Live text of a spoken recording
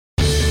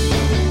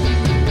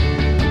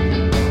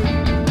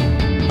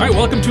All right,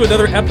 welcome to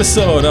another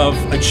episode of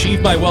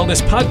Achieve My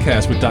Wellness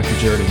podcast with Dr.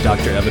 Jared and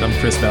Dr. Evan. I'm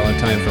Chris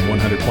Valentine from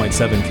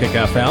 100.7 Kick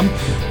FM.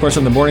 Of course,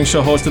 I'm the morning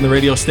show host in the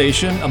radio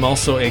station. I'm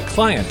also a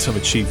client of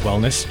Achieve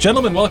Wellness.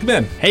 Gentlemen, welcome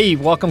in. Hey,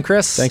 welcome,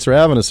 Chris. Thanks for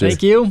having us here.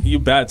 Thank you. You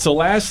bet. So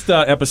last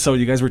episode,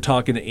 you guys were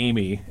talking to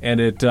Amy, and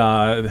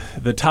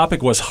the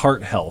topic was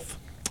heart health.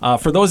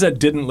 For those that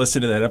didn't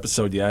listen to that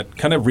episode yet,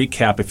 kind of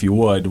recap, if you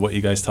would, what you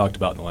guys talked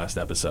about in the last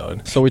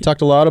episode. So we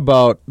talked a lot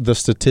about the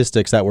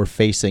statistics that we're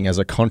facing as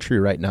a country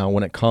right now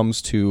when it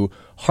comes to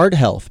heart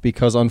health,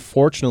 because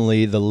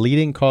unfortunately, the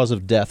leading cause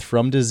of death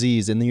from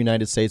disease in the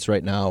United States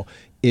right now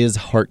is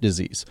heart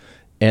disease.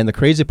 And the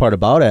crazy part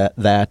about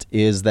that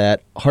is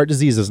that heart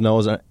disease is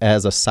known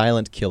as a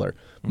silent killer.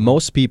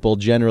 Most people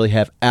generally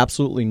have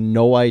absolutely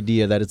no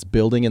idea that it's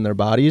building in their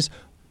bodies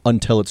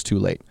until it's too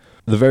late.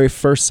 The very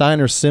first sign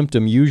or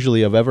symptom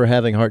usually of ever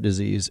having heart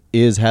disease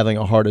is having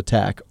a heart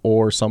attack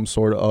or some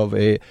sort of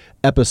a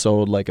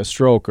episode like a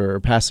stroke or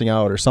passing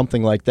out or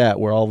something like that,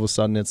 where all of a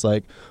sudden it's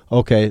like,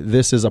 okay,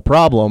 this is a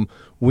problem,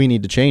 we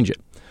need to change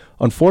it.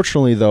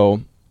 Unfortunately,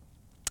 though,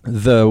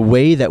 the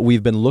way that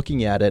we've been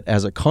looking at it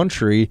as a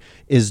country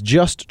is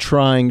just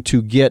trying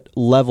to get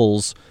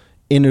levels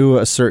into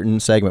a certain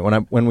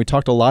segment. When we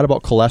talked a lot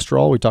about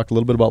cholesterol, we talked a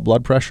little bit about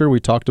blood pressure, we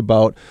talked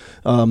about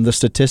the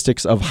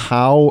statistics of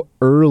how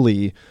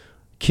early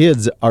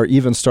kids are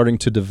even starting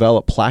to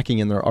develop plaquing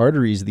in their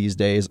arteries these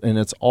days, and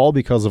it's all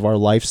because of our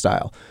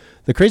lifestyle.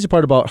 The crazy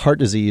part about heart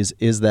disease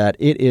is that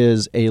it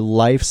is a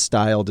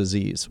lifestyle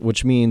disease,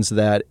 which means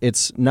that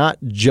it's not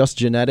just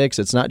genetics,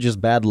 it's not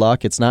just bad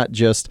luck, it's not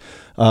just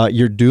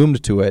you're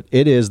doomed to it.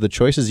 It is the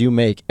choices you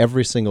make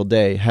every single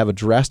day have a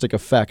drastic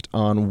effect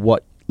on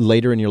what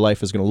later in your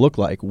life is going to look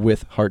like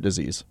with heart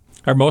disease.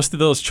 Are most of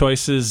those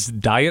choices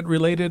diet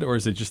related, or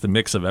is it just a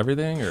mix of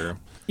everything? Or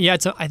yeah,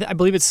 I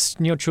believe it's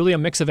truly a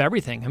mix of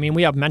everything. I mean,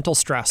 we have mental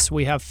stress,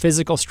 we have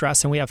physical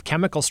stress, and we have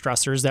chemical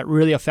stressors that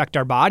really affect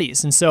our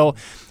bodies. And so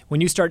when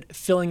you start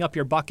filling up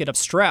your bucket of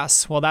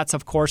stress, well, that's,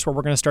 of course, where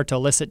we're going to start to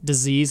elicit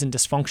disease and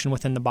dysfunction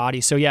within the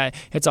body. So yeah,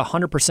 it's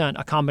 100%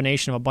 a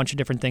combination of a bunch of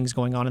different things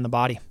going on in the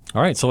body.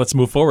 All right, so let's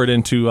move forward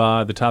into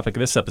the topic of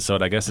this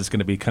episode. I guess it's going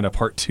to be kind of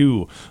part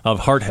 2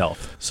 of heart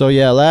health. So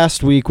yeah,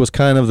 last week was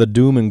kind of the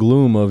doom and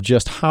gloom of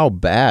just how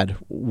bad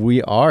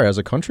we are as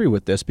a country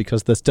with this,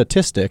 because the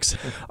statistics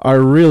are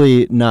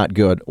really not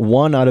good.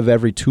 1 out of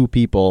every 2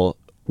 people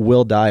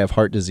will die of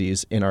heart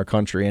disease in our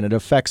country, and it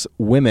affects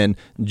women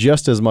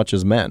just as much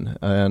as men.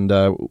 And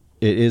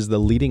it is the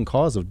leading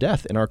cause of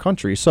death in our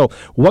country. So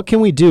what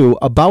can we do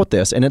about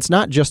this? And it's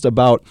not just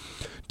about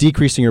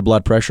decreasing your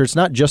blood pressure. It's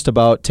not just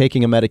about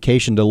taking a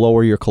medication to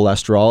lower your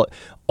cholesterol.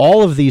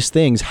 All of these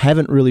things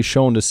haven't really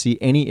shown to see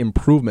any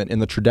improvement in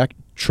the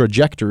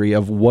trajectory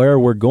of where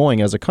we're going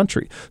as a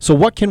country. So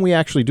what can we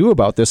actually do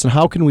about this, and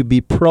how can we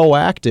be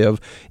proactive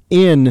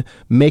in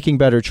making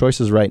better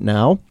choices right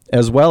now,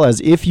 as well as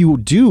if you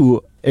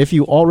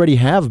already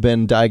have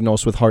been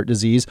diagnosed with heart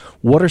disease,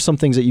 what are some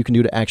things that you can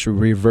do to actually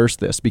reverse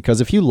this?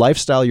 Because if you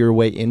lifestyle your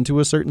way into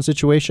a certain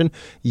situation,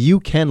 you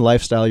can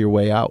lifestyle your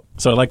way out.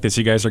 So I like this.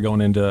 You guys are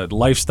going into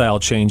lifestyle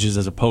changes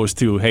as opposed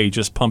to, hey,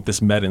 just pump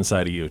this med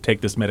inside of you.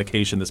 Take this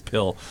medication, this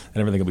pill,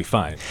 and everything will be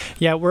fine.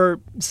 Yeah,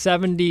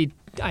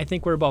 I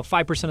think we're about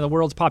 5% of the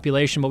world's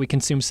population, but we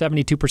consume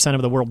 72%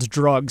 of the world's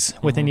drugs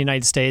within the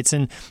United States.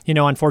 And,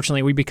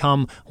 unfortunately, we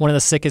become one of the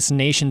sickest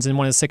nations and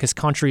one of the sickest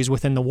countries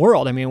within the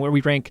world. I mean, where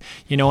we rank,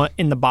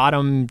 in the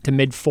bottom to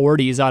mid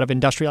 40s out of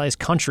industrialized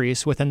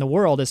countries within the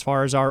world as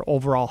far as our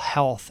overall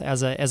health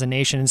as a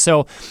nation. And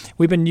so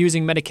we've been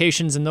using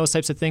medications and those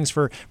types of things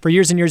for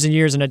years and years and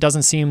years, and it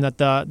doesn't seem that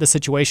the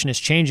situation is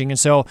changing. And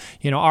so,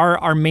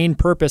 our main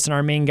purpose and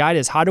our main guide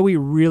is how do we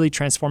really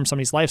transform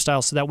somebody's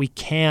lifestyle so that we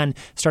can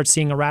start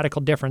seeing a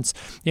radical difference.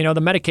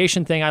 The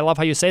medication thing, I love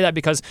how you say that,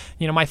 because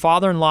my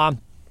father-in-law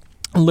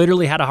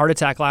literally had a heart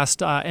attack last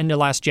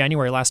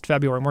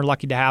February, and we're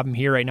lucky to have him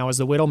here right now as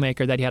the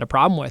widowmaker that he had a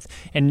problem with.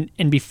 And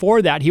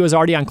before that, he was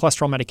already on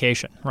cholesterol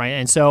medication, right?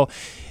 And so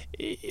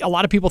a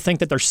lot of people think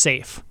that they're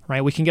safe,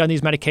 right? We can get on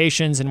these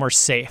medications and we're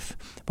safe.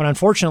 But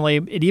unfortunately,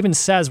 it even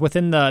says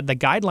within the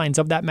guidelines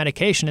of that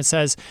medication, it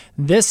says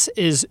this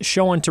is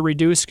shown to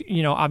reduce,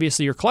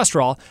 obviously your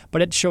cholesterol,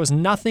 but it shows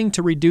nothing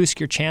to reduce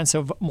your chance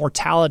of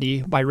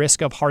mortality by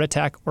risk of heart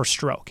attack or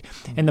stroke.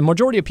 And the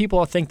majority of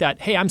people think that,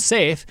 hey, I'm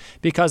safe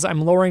because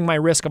I'm lowering my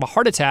risk of a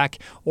heart attack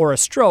or a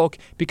stroke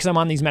because I'm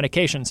on these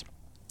medications.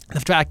 The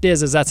fact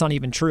is that's not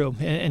even true.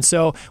 And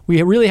so we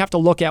really have to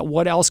look at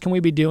what else can we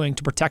be doing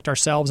to protect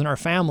ourselves and our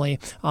family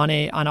on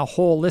a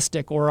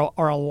holistic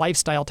or a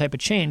lifestyle type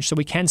of change, so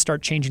we can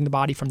start changing the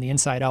body from the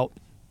inside out.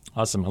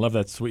 Awesome. I love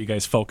that's what you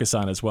guys focus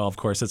on as well. Of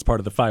course, it's part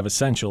of the 5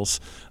 essentials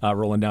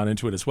rolling down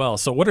into it as well.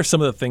 So what are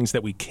some of the things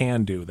that we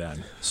can do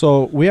then?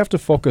 So we have to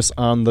focus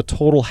on the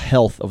total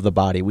health of the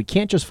body. We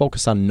can't just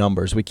focus on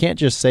numbers. We can't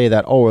just say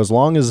that, as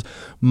long as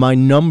my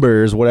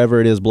numbers,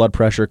 whatever it is, blood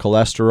pressure,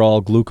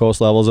 cholesterol,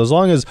 glucose levels, as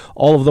long as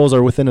all of those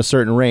are within a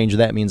certain range,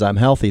 that means I'm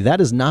healthy. That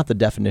is not the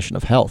definition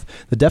of health.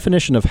 The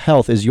definition of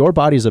health is your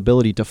body's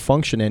ability to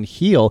function and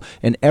heal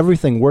and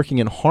everything working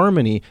in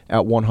harmony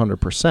at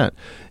 100%.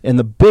 And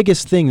the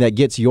biggest thing that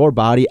gets your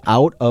body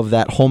out of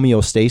that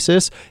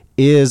homeostasis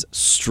is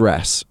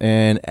stress.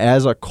 And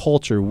as a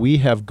culture, we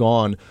have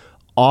gone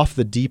off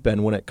the deep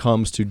end when it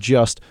comes to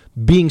just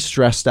being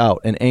stressed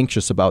out and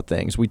anxious about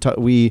things. We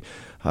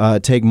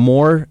take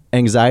more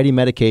anxiety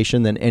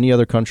medication than any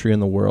other country in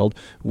the world.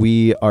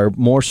 We are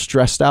more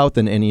stressed out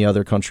than any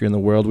other country in the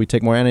world. We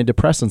take more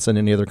antidepressants than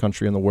any other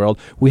country in the world.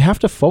 We have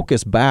to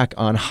focus back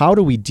on how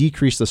do we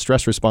decrease the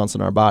stress response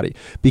in our body,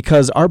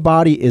 because our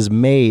body is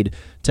made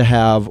to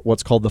have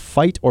what's called the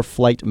fight or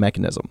flight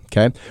mechanism,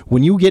 okay?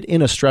 When you get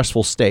in a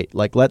stressful state,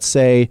 like let's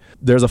say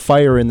there's a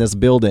fire in this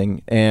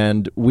building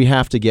and we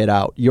have to get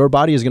out, your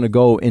body is going to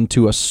go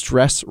into a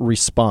stress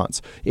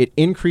response. It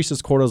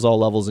increases cortisol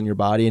levels in your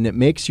body and it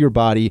makes your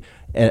body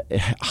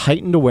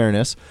heightened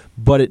awareness,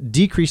 but it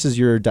decreases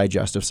your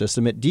digestive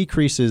system. It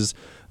decreases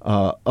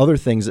other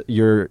things,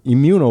 your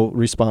immune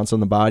response in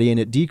the body, and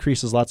it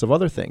decreases lots of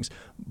other things.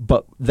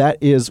 But that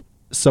is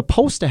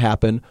supposed to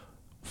happen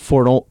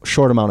for a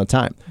short amount of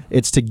time.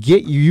 It's to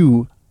get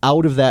you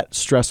out of that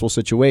stressful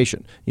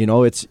situation.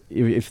 It's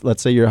if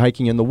let's say you're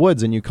hiking in the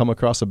woods and you come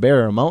across a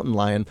bear or a mountain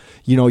lion,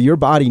 your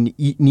body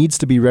needs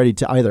to be ready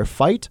to either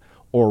fight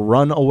or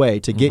run away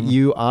to get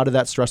you out of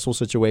that stressful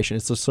situation.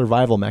 It's a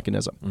survival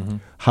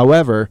mechanism.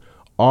 However,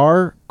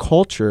 our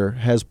culture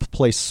has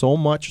placed so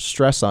much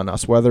stress on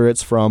us, whether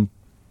it's from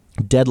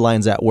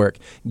deadlines at work,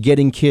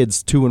 getting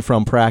kids to and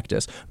from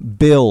practice,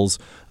 bills,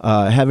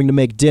 having to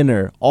make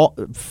dinner, all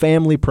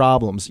family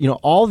problems,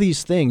 all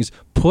these things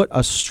put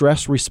a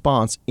stress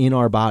response in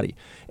our body.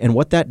 And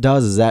what that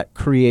does is that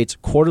creates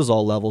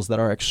cortisol levels that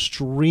are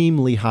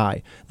extremely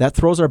high. That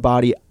throws our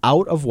body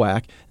out of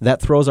whack.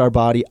 That throws our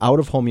body out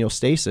of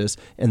homeostasis.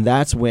 And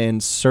that's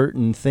when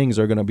certain things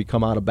are going to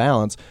become out of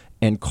balance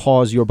and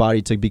cause your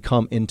body to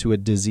become into a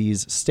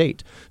disease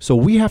state. So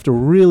we have to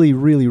really,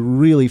 really,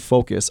 really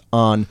focus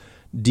on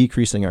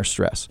decreasing our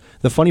stress.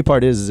 The funny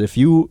part is if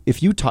you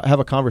have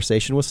a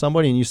conversation with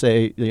somebody and you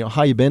say,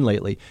 how you been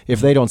lately?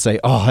 If they don't say,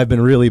 I've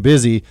been really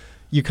busy,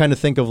 you kind of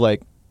think of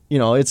like,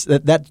 it's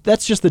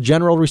that's just the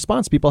general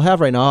response people have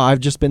right now.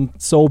 I've just been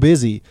so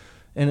busy.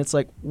 And it's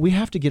like, we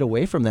have to get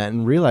away from that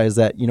and realize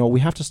that, we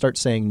have to start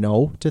saying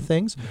no to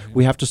things.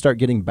 We have to start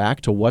getting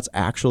back to what's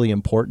actually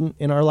important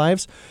in our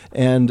lives.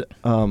 And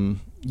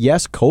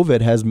yes,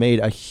 COVID has made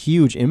a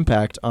huge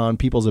impact on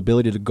people's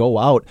ability to go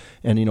out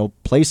and,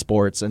 play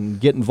sports and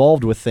get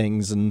involved with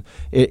things. And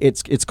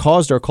it's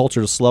caused our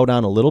culture to slow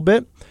down a little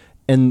bit.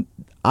 And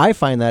I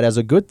find that as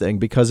a good thing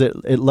because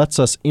it lets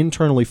us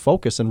internally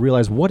focus and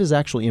realize what is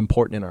actually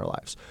important in our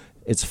lives.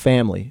 It's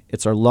family.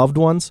 It's our loved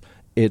ones.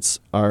 It's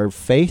our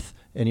faith.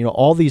 And,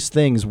 all these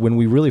things, when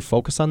we really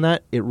focus on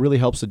that, it really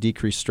helps to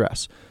decrease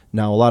stress.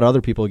 Now, a lot of other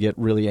people get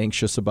really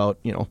anxious about,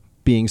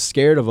 being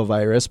scared of a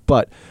virus,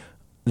 but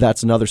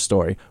that's another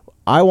story.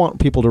 I want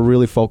people to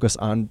really focus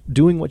on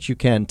doing what you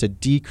can to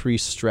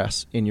decrease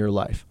stress in your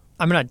life.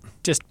 I'm going to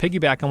just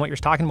piggyback on what you're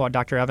talking about,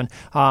 Dr. Evan.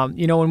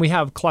 When we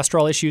have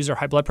cholesterol issues or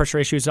high blood pressure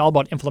issues, it's all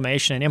about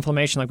inflammation. And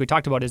inflammation, like we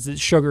talked about, is the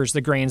sugars,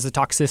 the grains, the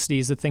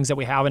toxicities, the things that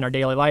we have in our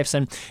daily lives.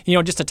 And,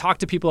 just to talk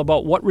to people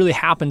about what really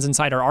happens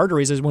inside our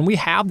arteries is when we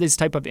have this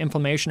type of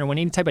inflammation or when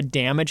any type of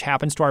damage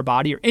happens to our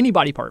body or any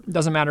body part, it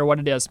doesn't matter what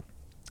it is,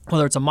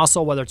 whether it's a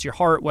muscle, whether it's your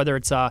heart, whether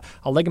it's a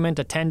ligament,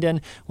 a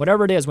tendon,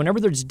 whatever it is, whenever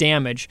there's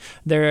damage,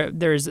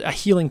 there's a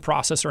healing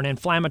process or an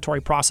inflammatory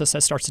process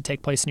that starts to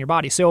take place in your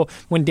body. So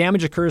when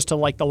damage occurs to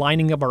like the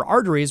lining of our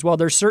arteries, well,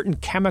 there's certain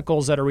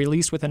chemicals that are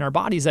released within our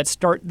bodies that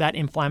start that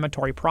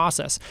inflammatory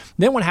process.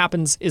 Then what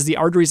happens is the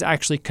arteries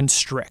actually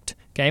constrict.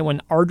 Okay,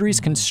 when arteries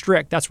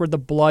constrict, that's where the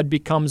blood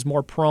becomes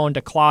more prone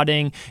to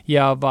clotting. You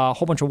have a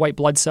whole bunch of white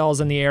blood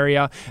cells in the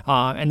area,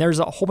 and there's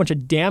a whole bunch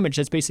of damage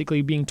that's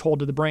basically being told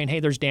to the brain,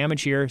 hey, there's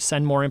damage here,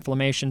 send more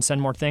inflammation,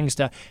 send more things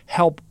to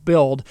help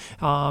build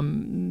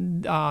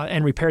and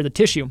repair the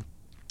tissue.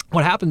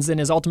 What happens then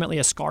is ultimately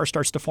a scar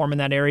starts to form in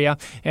that area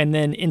and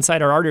then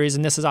inside our arteries,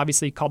 and this is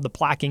obviously called the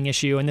plaquing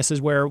issue, and this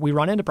is where we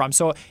run into problems.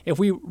 So if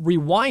we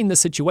rewind the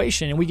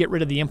situation and we get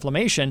rid of the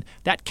inflammation,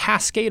 that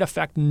cascade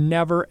effect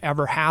never,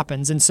 ever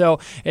happens. And so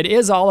it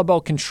is all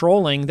about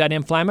controlling that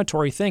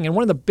inflammatory thing. And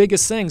one of the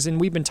biggest things,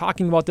 and we've been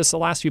talking about this the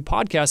last few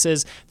podcasts,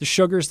 is the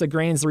sugars, the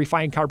grains, the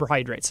refined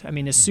carbohydrates. I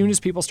mean, as soon as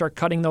people start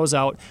cutting those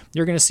out,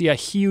 you're going to see a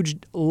huge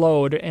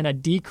load and a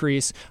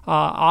decrease,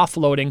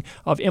 offloading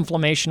of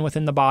inflammation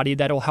within the body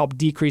that will help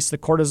decrease the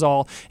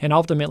cortisol and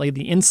ultimately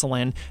the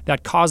insulin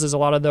that causes a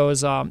lot of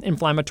those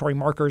inflammatory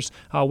markers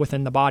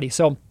within the body.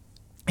 So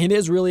it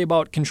is really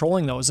about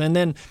controlling those. And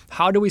then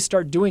how do we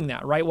start doing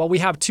that, right? Well, we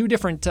have two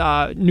different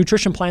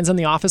nutrition plans in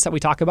the office that we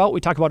talk about.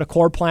 We talk about a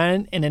core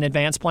plan and an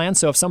advanced plan.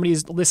 So if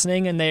somebody's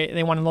listening and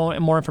they want to know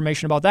more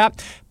information about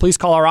that, please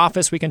call our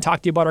office. We can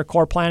talk to you about our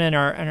core plan and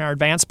our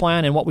advanced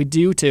plan and what we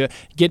do to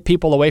get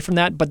people away from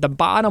that. But the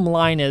bottom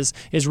line is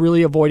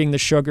really avoiding the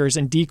sugars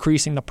and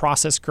decreasing the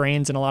processed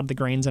grains and a lot of the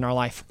grains in our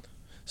life.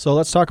 So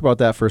let's talk about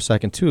that for a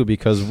second too,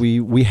 because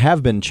we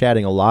have been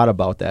chatting a lot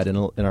about that in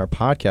our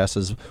podcast.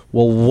 Is,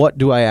 well, what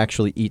do I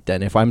actually eat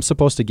then? If I'm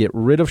supposed to get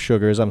rid of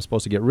sugars, I'm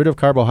supposed to get rid of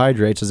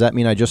carbohydrates. Does that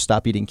mean I just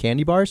stop eating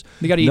candy bars?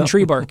 You got to eat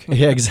tree bark.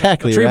 Yeah,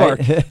 exactly. Tree right?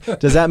 bark.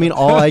 Does that mean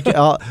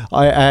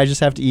I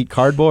just have to eat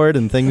cardboard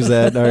and things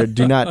that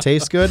do not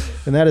taste good?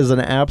 And that is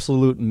an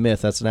absolute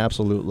myth. That's an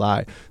absolute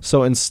lie.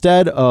 So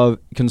instead of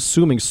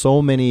consuming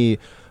so many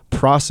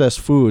processed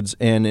foods,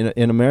 and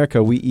in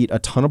America we eat a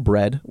ton of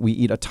bread, we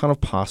eat a ton of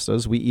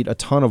pastas, we eat a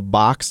ton of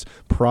boxed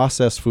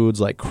processed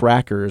foods like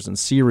crackers and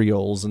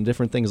cereals and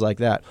different things like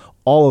that.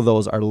 All of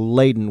those are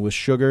laden with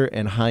sugar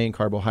and high in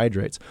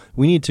carbohydrates.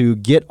 We need to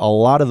get a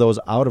lot of those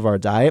out of our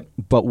diet,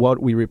 but what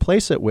we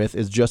replace it with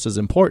is just as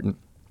important.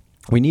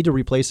 We need to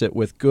replace it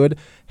with good,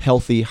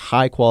 healthy,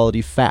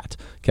 high-quality fat,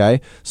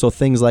 okay? So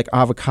things like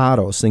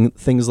avocados,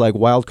 things like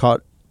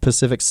wild-caught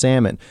Pacific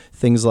salmon,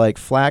 things like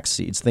flax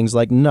seeds, things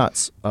like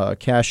nuts,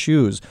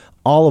 cashews,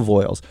 olive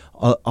oils,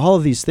 all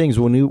of these things,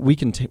 when we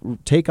can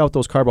take out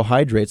those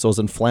carbohydrates, those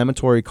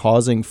inflammatory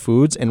causing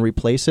foods, and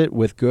replace it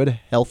with good,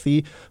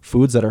 healthy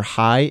foods that are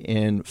high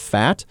in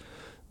fat,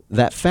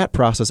 that fat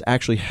process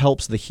actually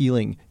helps the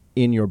healing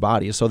in your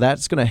body. So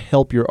that's going to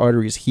help your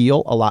arteries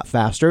heal a lot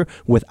faster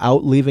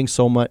without leaving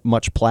so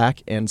much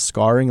plaque and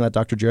scarring that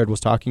Dr. Jared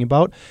was talking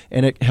about.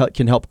 And it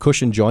can help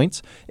cushion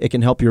joints. It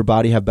can help your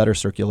body have better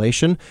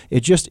circulation.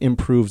 It just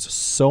improves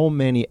so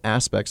many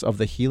aspects of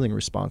the healing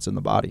response in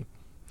the body.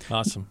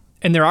 Awesome.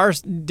 And there are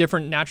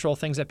different natural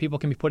things that people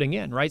can be putting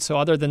in, right? So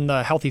other than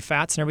the healthy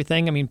fats and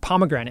everything, I mean,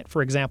 pomegranate,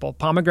 for example.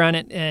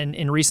 Pomegranate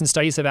in recent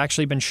studies have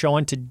actually been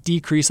shown to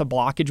decrease a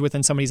blockage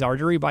within somebody's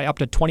artery by up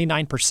to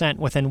 29%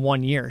 within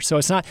 1 year. So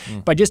it's not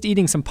by just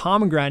eating some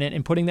pomegranate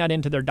and putting that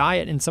into their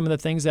diet and some of the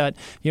things that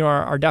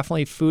are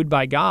definitely food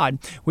by God,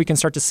 we can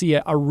start to see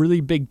a really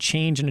big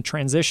change and a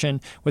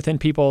transition within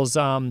people's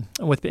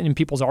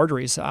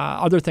arteries.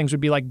 Other things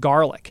would be like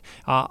garlic,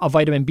 a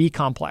vitamin B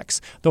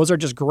complex. Those are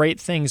just great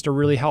things to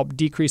really help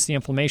decrease the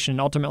inflammation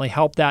and ultimately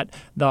help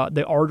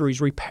the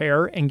arteries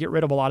repair and get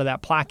rid of a lot of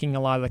that plaquing, a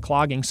lot of the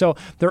clogging. So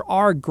there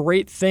are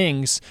great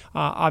things,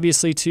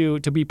 obviously, to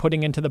be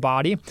putting into the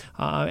body.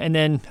 And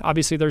then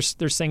obviously there's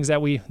things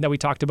that we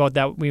talked about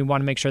that we want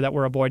to make sure that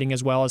we're avoiding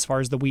as well, as far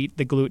as the wheat,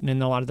 the gluten,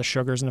 and a lot of the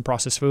sugars and the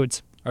processed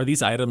foods. Are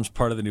these items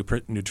part of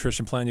the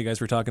nutrition plan you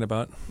guys were talking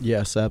about?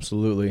 Yes,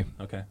 absolutely.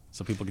 Okay,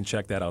 so people can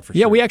check that out for sure.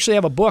 Yeah, we actually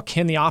have a book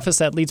in the office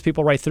that leads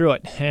people right through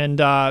it. And,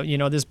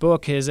 this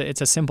book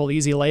it's a simple,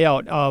 easy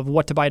layout of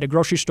what to buy at a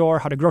grocery store,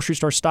 how to grocery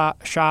store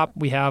shop.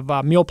 We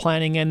have meal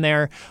planning in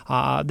there.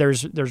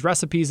 There's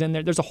recipes in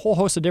there. There's a whole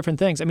host of different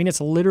things. I mean, it's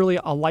literally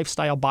a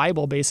lifestyle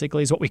Bible,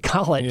 basically, is what we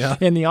call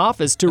it in the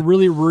office, to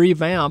really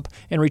revamp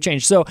and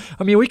rechange. So,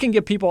 I mean, we can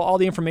give people all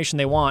the information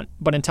they want,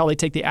 but until they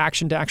take the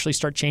action to actually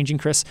start changing,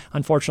 Chris,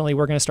 unfortunately,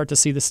 we're going to start to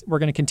see this. We're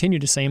going to continue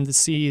to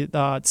see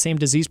the same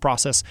disease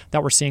process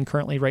that we're seeing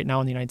currently right now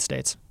in the United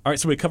States. All right,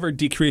 so we covered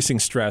decreasing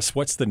stress.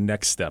 What's the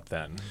next step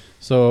then?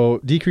 So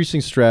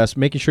decreasing stress,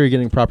 making sure you're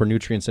getting proper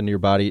nutrients into your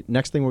body.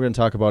 Next thing we're going to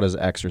talk about is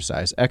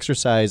exercise.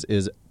 Exercise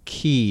is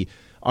key.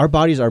 Our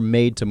bodies are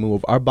made to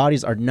move. Our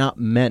bodies are not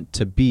meant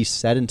to be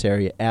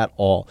sedentary at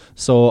all.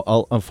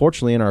 So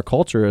unfortunately in our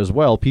culture as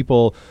well,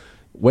 people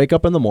wake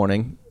up in the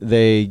morning,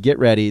 they get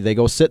ready, they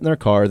go sit in their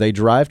car, they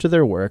drive to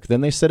their work,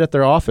 then they sit at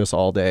their office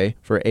all day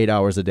for 8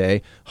 hours a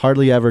day,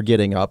 hardly ever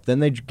getting up. Then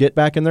they get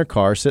back in their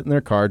car, sit in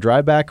their car,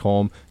 drive back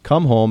home,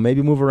 come home,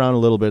 maybe move around a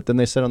little bit, then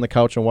they sit on the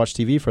couch and watch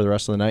TV for the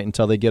rest of the night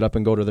until they get up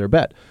and go to their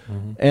bed.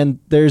 Mm-hmm. And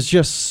there's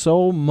just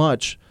so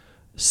much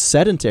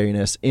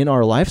sedentariness in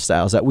our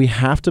lifestyles that we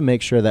have to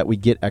make sure that we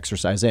get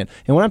exercise in.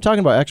 And when I'm talking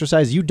about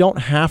exercise, you don't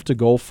have to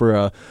go for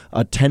a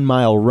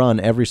 10-mile run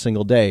every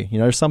single day.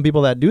 There's some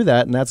people that do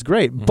that, and that's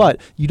great, but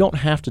you don't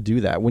have to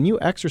do that. When you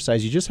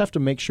exercise, you just have to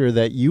make sure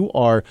that you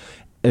are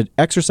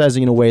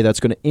exercising in a way that's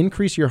going to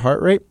increase your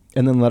heart rate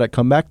and then let it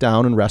come back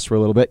down and rest for a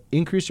little bit,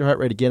 increase your heart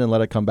rate again and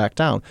let it come back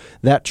down.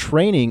 That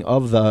training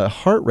of the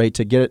heart rate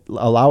to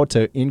allow it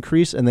to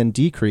increase and then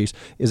decrease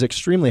is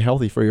extremely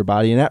healthy for your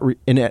body,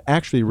 and it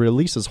actually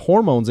releases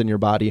hormones in your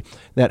body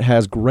that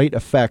has great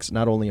effects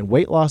not only in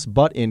weight loss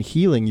but in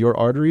healing your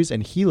arteries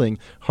and healing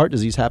heart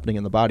disease happening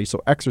in the body.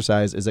 So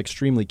exercise is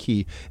extremely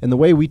key. And the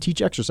way we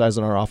teach exercise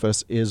in our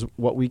office is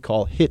what we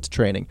call HIIT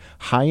training,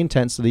 high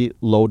intensity,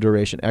 low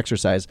duration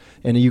exercise.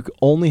 And you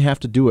only have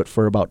to do it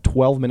for about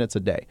 12 minutes a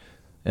day.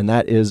 And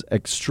that is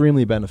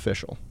extremely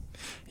beneficial.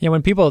 Yeah,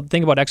 when people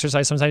think about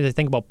exercise, sometimes they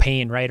think about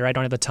pain, right? Or I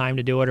don't have the time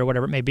to do it or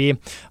whatever it may be.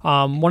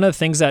 One of the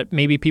things that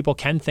maybe people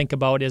can think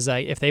about is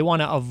if they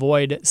want to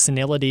avoid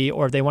senility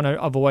or if they want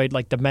to avoid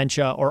like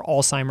dementia or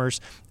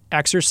Alzheimer's,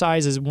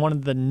 exercise is one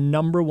of the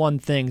number one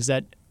things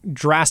that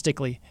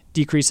drastically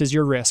decreases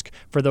your risk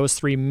for those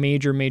three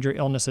major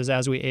illnesses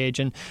as we age.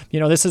 And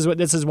this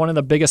is one of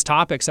the biggest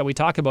topics that we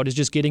talk about, is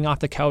just getting off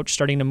the couch,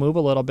 starting to move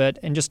a little bit,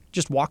 and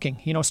just walking.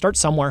 Start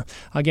somewhere.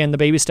 Again, the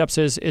baby steps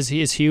is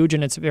huge,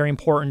 and it's very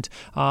important,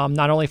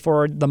 not only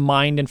for the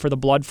mind and for the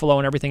blood flow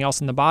and everything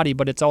else in the body,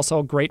 but it's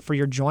also great for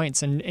your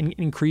joints and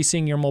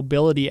increasing your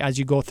mobility as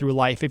you go through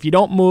life. If you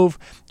don't move,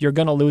 you're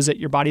going to lose it.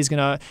 Your body's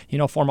going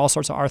to form all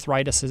sorts of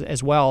arthritis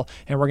as well,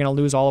 and we're going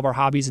to lose all of our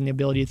hobbies and the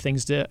ability of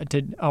things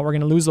we're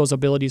going to lose those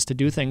abilities to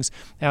do things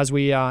as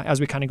we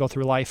kind of go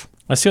through life.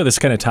 I see how this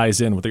kind of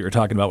ties in with what you're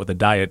talking about with the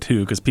diet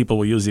too, because people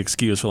will use the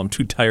excuse, well, I'm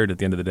too tired at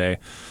the end of the day.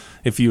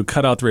 If you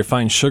cut out the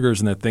refined sugars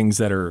and the things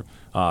that are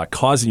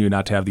causing you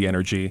not to have the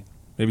energy,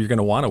 maybe you're going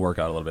to want to work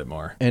out a little bit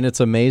more. And it's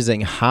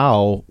amazing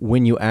how,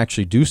 when you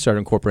actually do start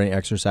incorporating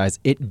exercise,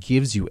 it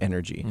gives you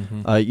energy.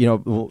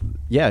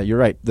 You're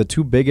right. The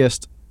two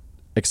biggest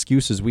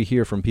excuses we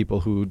hear from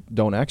people who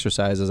don't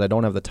exercise is, I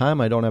don't have the time,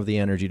 I don't have the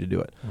energy to do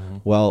it.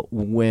 Well,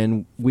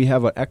 when we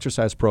have an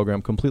exercise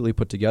program completely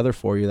put together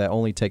for you that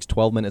only takes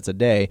 12 minutes a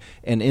day,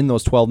 and in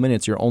those 12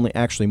 minutes you're only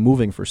actually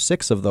moving for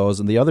 6 of those,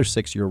 and the other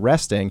 6 you're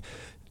resting,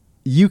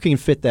 you can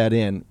fit that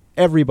in.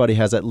 Everybody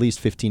has at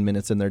least 15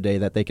 minutes in their day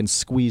that they can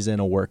squeeze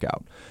in a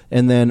workout.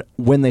 And then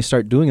when they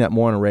start doing that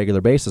more on a regular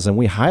basis, and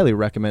we highly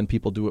recommend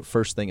people do it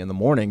first thing in the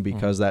morning,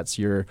 because that's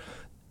your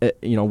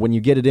when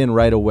you get it in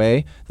right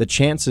away, the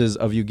chances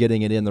of you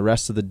getting it in the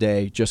rest of the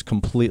day just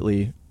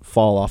completely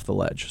fall off the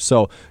ledge.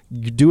 So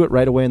you do it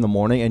right away in the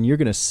morning, and you're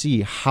going to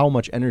see how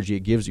much energy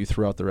it gives you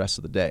throughout the rest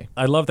of the day.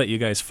 I love that you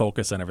guys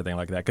focus on everything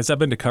like that, because I've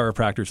been to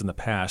chiropractors in the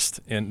past,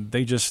 and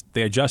they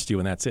adjust you,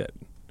 and that's it.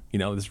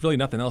 There's really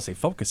nothing else they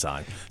focus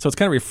on. So it's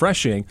kind of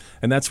refreshing,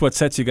 and that's what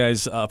sets you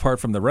guys apart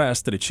from the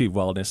rest at Achieve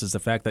Wellness, is the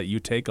fact that you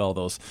take all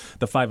those,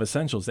 the 5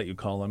 essentials that you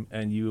call them,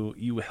 and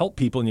you help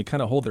people, and you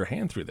kind of hold their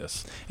hand through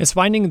this. It's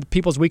finding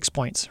people's weak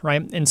points,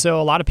 right? And so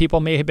a lot of people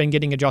may have been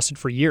getting adjusted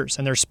for years,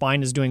 and their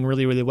spine is doing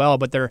really, really well,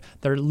 but they're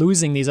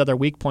losing these other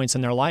weak points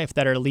in their life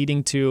that are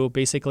leading to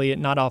basically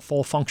not a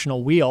full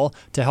functional wheel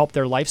to help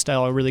their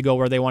lifestyle really go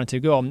where they want it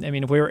to go. I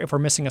mean, if we're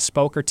missing a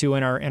spoke or two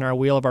in our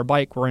wheel of our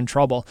bike, we're in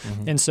trouble.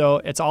 And so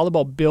it's all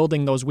about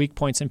building those weak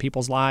points in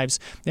people's lives.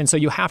 And so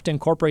you have to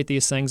incorporate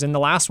these things. And the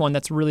last one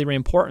that's really, really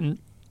important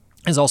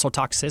is also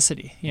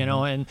toxicity,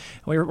 and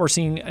we're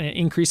seeing an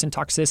increase in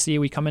toxicity.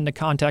 We come into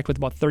contact with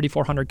about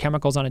 3,400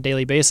 chemicals on a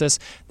daily basis.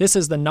 This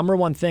is the number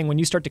one thing when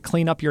you start to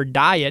clean up your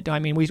diet. I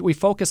mean, we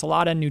focus a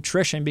lot on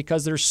nutrition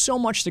because there's so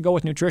much to go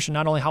with nutrition,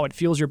 not only how it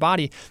fuels your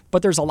body,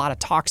 but there's a lot of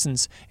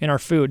toxins in our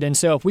food. And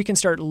so if we can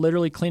start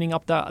literally cleaning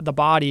up the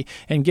body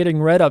and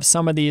getting rid of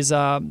some of these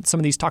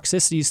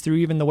toxicities through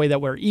even the way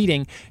that we're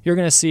eating, you're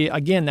going to see,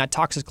 again, that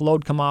toxic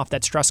load come off,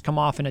 that stress come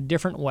off in a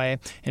different way,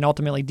 and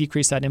ultimately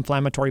decrease that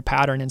inflammatory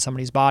pattern in somebody's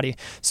body.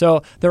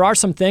 So there are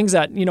some things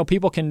that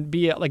people can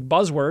be like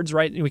buzzwords,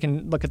 right? We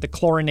can look at the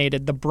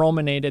chlorinated, the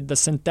brominated, the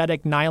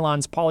synthetic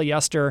nylons,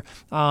 polyester,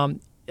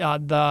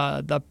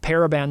 the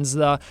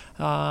parabens,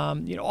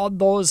 all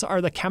those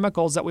are the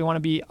chemicals that we want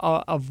to be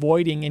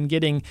avoiding and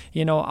getting,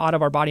 out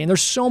of our body. And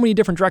there's so many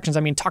different directions.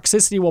 I mean,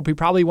 toxicity will be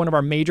probably one of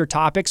our major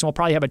topics, and we'll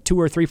probably have a 2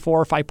 or 3,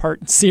 4 or 5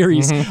 part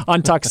series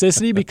on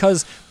toxicity,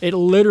 because it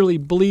literally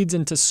bleeds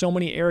into so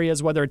many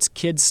areas, whether it's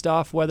kids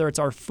stuff, whether it's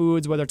our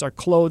foods, whether it's our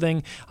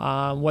clothing,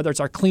 whether it's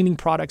our cleaning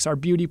products, our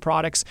beauty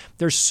products.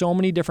 There's so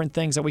many different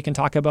things that we can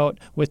talk about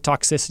with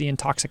toxicity and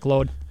toxic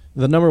load.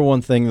 The number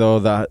one thing, though,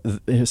 that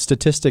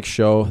statistics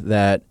show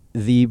that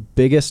the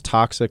biggest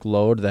toxic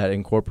load that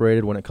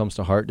incorporated when it comes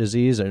to heart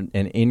disease and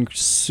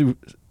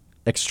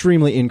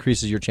extremely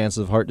increases your chances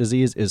of heart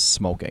disease is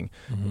smoking.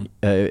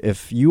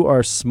 If you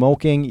are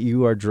smoking,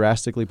 you are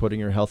drastically putting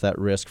your health at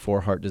risk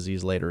for heart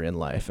disease later in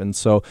life. And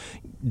so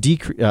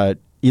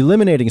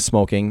eliminating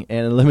smoking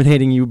and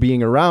eliminating you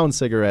being around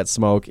cigarette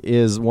smoke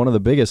is one of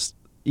the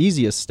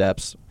easiest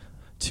steps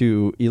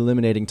to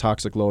eliminating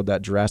toxic load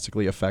that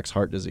drastically affects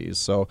heart disease.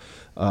 So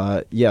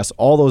yes,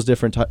 all those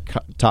different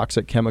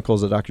toxic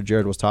chemicals that Dr.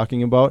 Jared was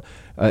talking about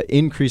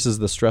increases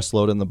the stress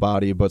load in the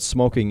body, but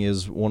smoking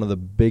is one of the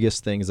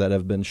biggest things that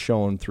have been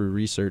shown through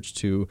research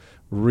to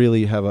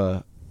really have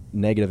a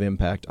negative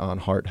impact on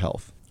heart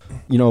health.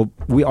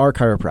 We are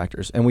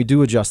chiropractors, and we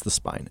do adjust the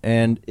spine,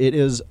 and it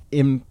is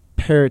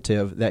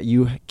imperative that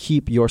you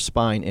keep your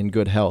spine in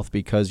good health,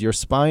 because your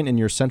spine and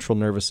your central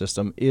nervous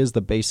system is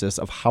the basis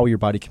of how your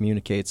body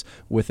communicates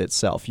with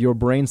itself. Your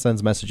brain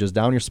sends messages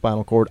down your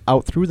spinal cord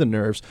out through the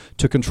nerves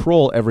to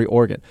control every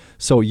organ.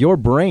 So your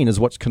brain is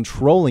what's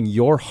controlling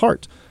your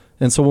heart.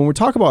 And so when we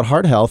talk about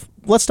heart health,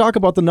 let's talk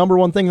about the number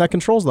one thing that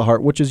controls the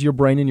heart, which is your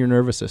brain and your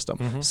nervous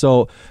system.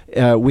 So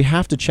we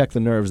have to check the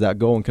nerves that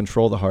go and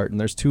control the heart. And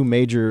there's 2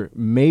 major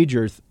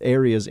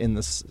areas in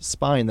the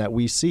spine that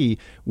we see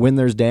when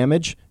there's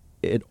damage.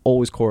 It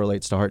always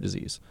correlates to heart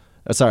disease.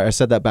 Sorry, I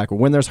said that backward.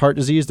 When there's heart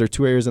disease, there are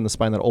two areas in the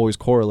spine that always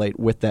correlate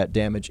with that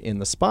damage in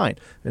the spine.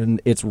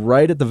 And it's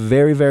right at the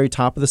very, very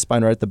top of the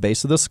spine, right at the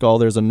base of the skull.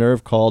 There's a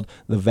nerve called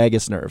the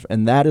vagus nerve.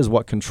 And that is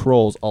what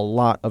controls a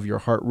lot of your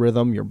heart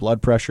rhythm, your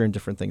blood pressure, and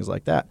different things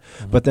like that.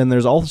 Mm-hmm. But then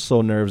there's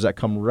also nerves that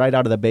come right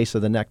out of the base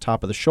of the neck,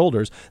 top of the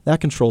shoulders.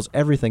 That controls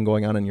everything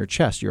going on in your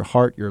chest, your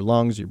heart, your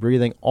lungs, your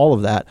breathing, all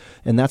of that.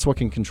 And that's what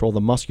can control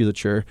the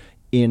musculature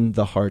in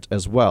the heart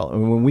as well.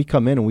 And when we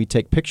come in and we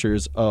take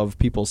pictures of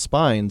people's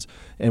spines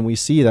and we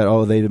see that,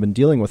 oh, they've been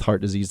dealing with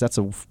heart disease, that's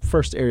the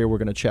first area we're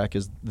going to check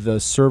is the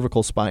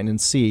cervical spine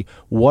and see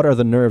what are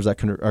the nerves that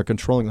are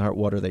controlling the heart,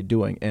 what are they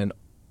doing. And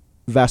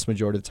vast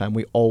majority of the time,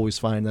 we always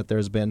find that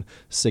there's been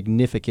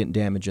significant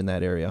damage in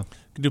that area.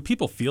 Do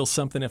people feel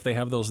something if they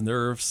have those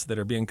nerves that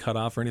are being cut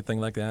off or anything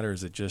like that, or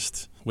is it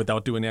just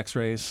without doing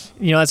x-rays?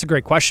 That's a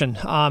great question.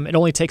 It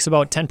only takes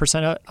about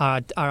 10%,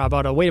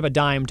 about a weight of a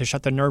dime to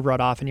shut the nerve root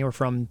off, anywhere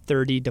from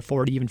 30 to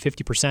 40, even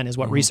 50% is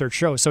what research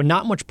shows. So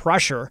not much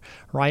pressure,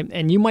 right?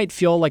 And you might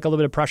feel like a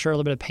little bit of pressure, a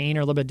little bit of pain,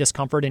 or a little bit of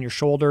discomfort in your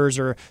shoulders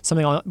or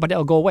something, but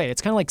it'll go away.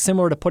 It's kind of like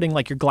similar to putting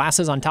like your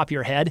glasses on top of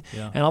your head,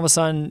 and all of a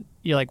sudden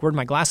you're like, where'd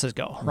my glasses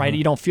go, right?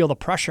 You don't feel the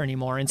pressure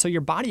anymore. And so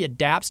your body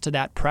adapts to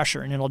that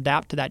pressure and it'll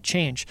adapt to that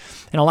change.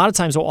 And a lot of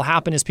times what will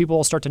happen is people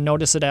will start to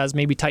notice it as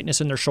maybe tightness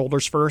in their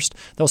shoulders first.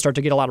 They'll start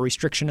to get a lot of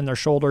restriction in their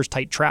shoulders,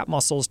 tight trap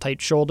muscles, tight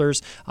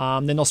shoulders.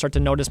 Then they'll start to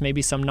notice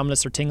maybe some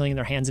numbness or tingling in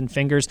their hands and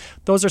fingers.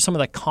 Those are some of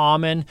the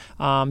common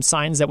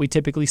signs that we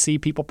typically see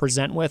people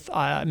present with,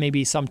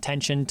 maybe some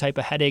tension type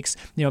of headaches,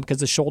 because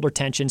the shoulder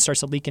tension starts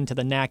to leak into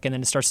the neck and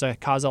then it starts to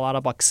cause a lot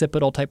of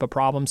occipital type of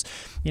problems.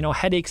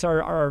 Headaches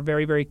are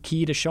very, very key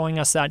to showing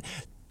us that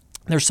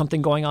there's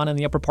something going on in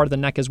the upper part of the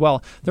neck as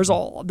well. There's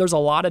a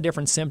lot of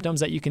different symptoms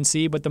that you can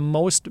see, but the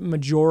most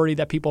majority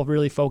that people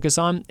really focus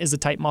on is the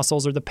tight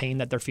muscles or the pain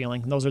that they're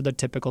feeling. Those are the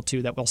typical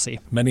two that we'll see.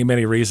 Many,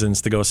 many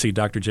reasons to go see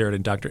Dr. Jared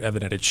and Dr.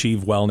 Evan at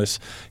Achieve Wellness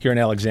here in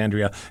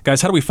Alexandria.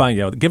 Guys, how do we find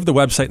you? Give the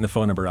website and the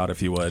phone number out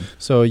if you would.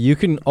 So you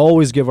can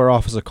always give our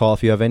office a call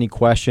if you have any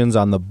questions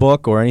on the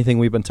book or anything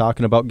we've been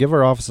talking about. Give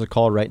our office a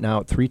call right now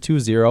at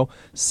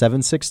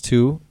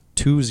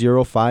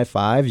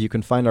 320-762-2055. You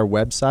can find our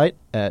website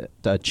at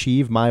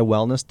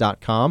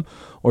achievemywellness.com,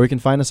 or you can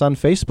find us on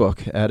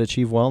Facebook at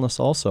Achieve Wellness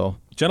also.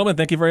 Gentlemen,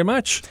 thank you very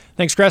much.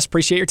 Thanks, Chris.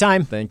 Appreciate your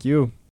time. Thank you.